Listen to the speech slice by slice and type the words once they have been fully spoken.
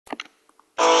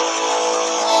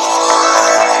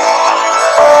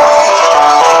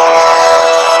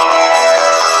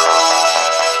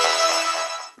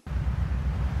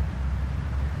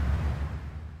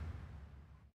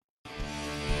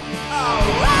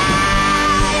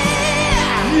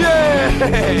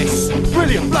Yes!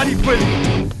 Brilliant, bloody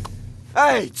brilliant!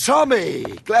 Hey, Tommy!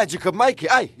 Glad you could make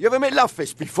it. Hey, you ever met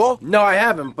Lovefist before? No, I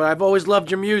haven't, but I've always loved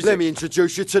your music. Let me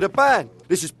introduce you to the band.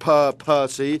 This is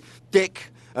Percy,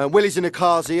 Dick, and Willie's in the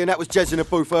cars here, and that was Jez in the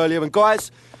booth earlier. And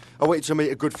guys, I wanted to meet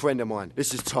a good friend of mine.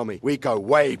 This is Tommy. We go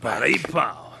way back. Right,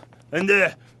 pal.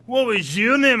 And, what was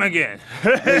your name again?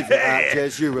 Leave it out,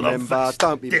 Jez, you remember. Lovefist.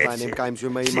 Don't be That's playing them it. games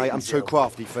with me, mate. I'm too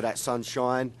crafty for that,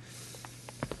 sunshine.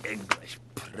 English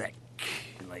prick.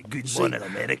 Like good one in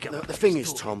America. The thing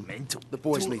is, Tom, Mental. the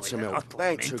boys need some help.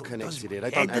 They ain't too connected here. They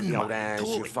don't have the old hands,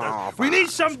 your father. We need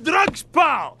some drugs,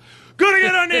 pal. Gotta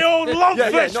get on the old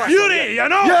Lovefist nice Fury, one, you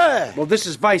know? Yeah! Well, this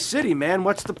is Vice City, man.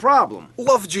 What's the problem?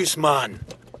 Love juice, man.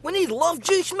 We need love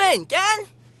juice men, gang.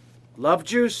 Love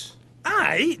juice?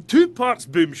 Aye, 2 parts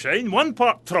boomshine, 1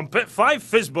 part trumpet, 5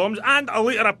 fizz bombs, and a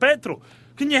litre of petrol.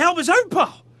 Can you help us out,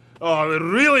 pal? Oh, it would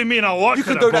really mean a lot You to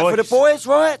can the do that for the boys,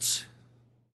 right?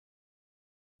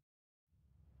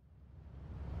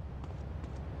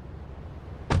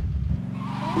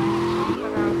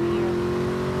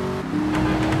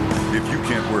 If you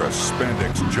can't wear a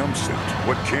spandex jumpsuit,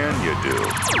 what can you do?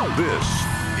 This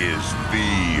is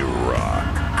The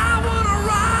Rock. I wanna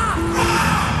rock.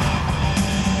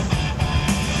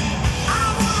 I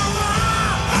wanna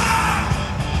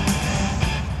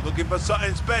rock. Looking for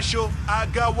something special? I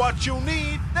got what you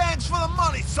need. Thanks for the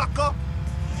money, sucker.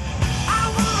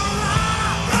 I wanna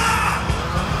rock.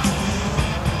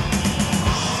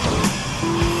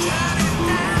 Turn it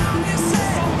down, you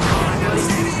say. I gotta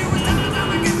say to you, it's time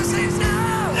to get the same now.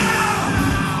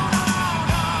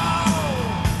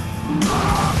 No.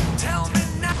 Tell me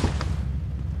now.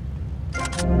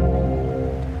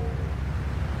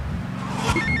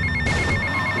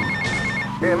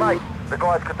 Yeah, mate. The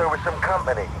guys could do with some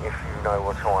company, if you know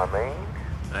what I mean.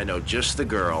 I know just the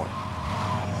girl.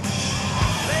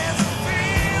 There's a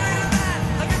feeling that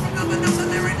I get from nothing else,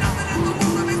 and there ain't nothing in the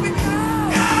world that makes me go.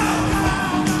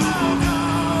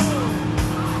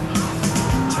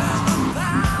 Turn the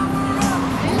power up.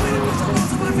 When it puts the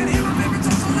walls up, I can hear my favorite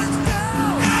song, so let's go.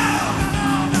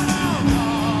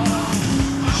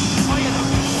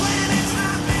 When it's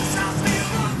not this, I feel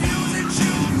the music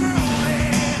shoot through me.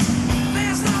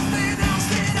 There's nothing else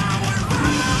that I would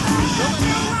rather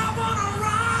do. I wanna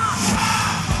rock.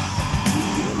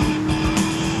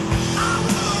 I wanna rock. I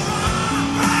want to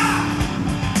rock.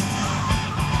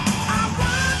 I wanna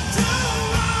rock.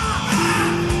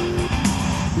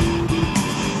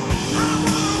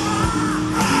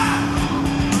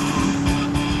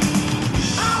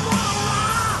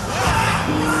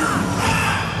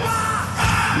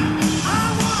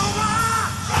 I wanna rock. I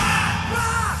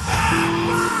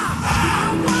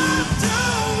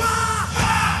wanna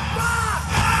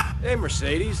rock. Hey,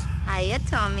 Mercedes. Hiya,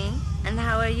 Tommy. And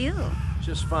how are you?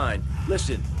 Just fine.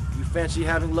 Listen, you fancy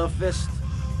having Love Fist?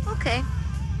 Okay.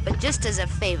 But just as a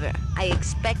favor, I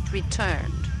expect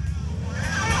returned.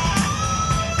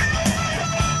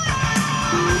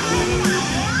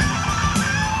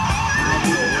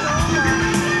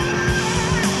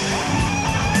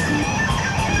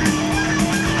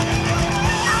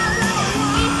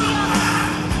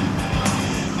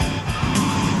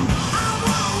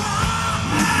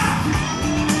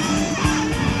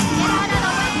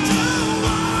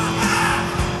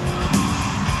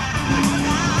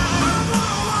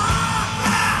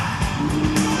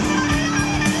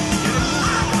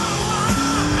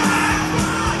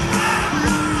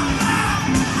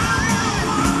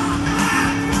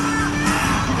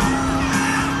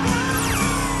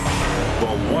 The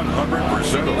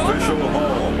 100% official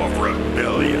home of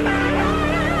rebellion. The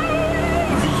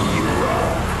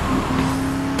Rock.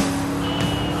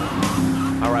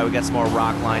 All right, we got some more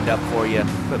rock lined up for you.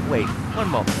 But wait, one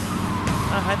moment.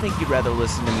 I think you'd rather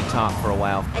listen to me talk for a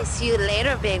while. I see you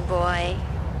later, big boy.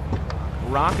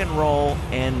 Rock and roll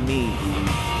and me.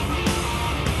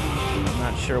 I'm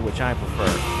not sure which I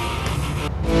prefer.